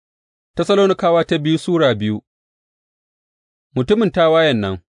Tessalonikawa ta biyu Sura biyu. Mutumin tawayen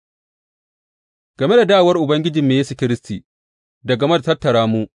nan. Game da dawowar Ubangijinmu Yesu Kiristi da game da tattara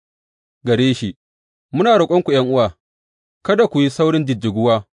mu gare shi, muna roƙonku ’yan'uwa, kada ku yi saurin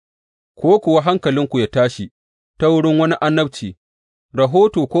jijjiguwa ko kuwa hankalinku ya tashi ta wurin wani annabci,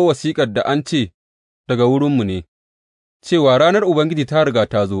 rahoto ko wasiƙar da an ce daga wurinmu ne, cewa ranar Ubangiji ta riga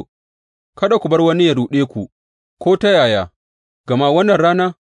ta zo. Kada ku bar wani ya ruɗe ku ko ta yaya, gama wannan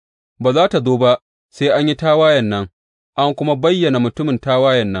rana ba za tă zo ba sai an yi tawayen nan, an kuma bayyana mutumin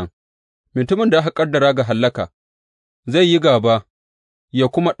tawayen nan, mutumin da aka ƙaddara ga hallaka, zai yi gāba ya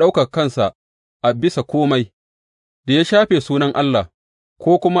kuma ɗaukaka kansa a bisa kome, da ya shafe sunan Allah,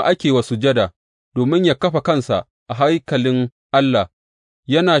 ko kuma ake wa sujada, domin ya kafa kansa a haikalin Allah,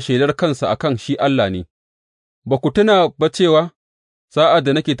 yana shelar kansa a kan shi Allah ne. Ba ku tuna ba cewa sa'ad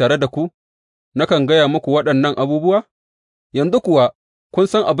da nake tare da ku, nakan gaya muku waɗannan abubuwa? Yanzu kuwa kun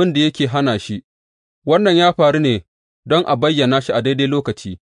san abin da yake hana shi, wannan ya faru ne don a bayyana shi a daidai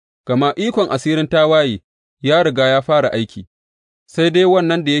lokaci, gama ikon asirin tawaye ya riga ya fara aiki, sai dai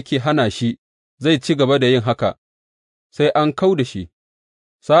wannan da yake hana shi zai ci gaba da yin haka sai an kau da shi,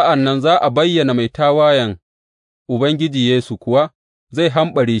 sa'an nan za a bayyana mai tawayen, Ubangiji Yesu kuwa zai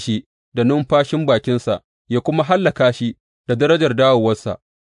hamɓare shi da numfashin bakinsa ya kuma hallaka shi da darajar dawowarsa.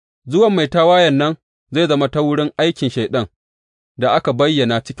 Zuwan mai tawayen nan zai zama ta wurin aikin Shaiɗan, da aka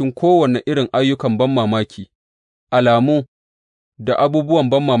bayyana cikin kowane irin ayyukan banmamaki, alamu da abubuwan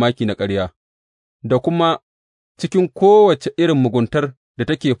banmamaki na ƙarya, da kuma cikin kowace irin muguntar da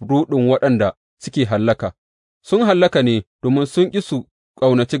take ruɗin waɗanda suke hallaka, sun hallaka ne domin sun ƙi su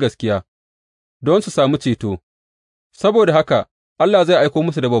ƙaunaci gaskiya, don su sami ceto. Saboda haka Allah zai aiko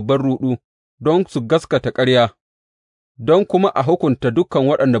musu da babban ruɗu don su gaskata ƙarya, don kuma a hukunta dukan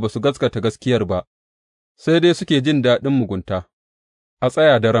waɗanda ba su gaskata gaskiyar ba, sai dai suke jin daɗin mugunta. A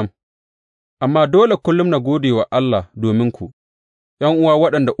tsaya daram. Amma dole kullum na gode wa Allah dominku, ’yan'uwa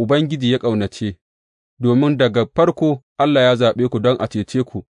waɗanda Ubangiji ya ƙaunace, domin daga farko Allah ya zaɓe ku don a cece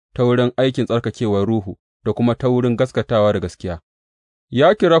ku ta wurin aikin tsarkakewar Ruhu da kuma ta wurin gaskatawa da gaskiya.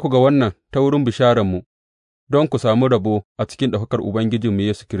 Ya kira ku ga wannan ta wurin bishararmu, don ku sami rabo a cikin ɗaukakar Ubangijinmu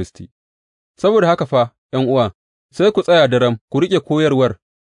Yesu Kiristi. Saboda haka fa, ’yan'uwa, sai ku tsaya daram ku riƙe koyarwar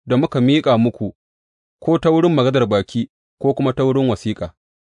da muka miƙa muku, ko ta wurin maganar baki ko kuma ta wurin wasiƙa.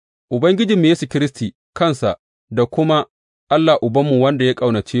 Ubangijinmu Yesu Kiristi kansa da kuma Allah Ubanmu wanda ya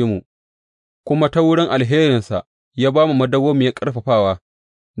ƙaunace mu, kuma ta wurin alherinsa ya ba mu madawwamiyar ƙarfafawa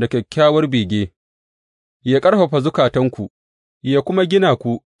da kyakkyawar bege, ya ƙarfafa zukatanku, ya kuma gina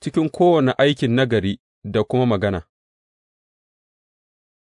ku cikin kowane aikin nagari da kuma magana.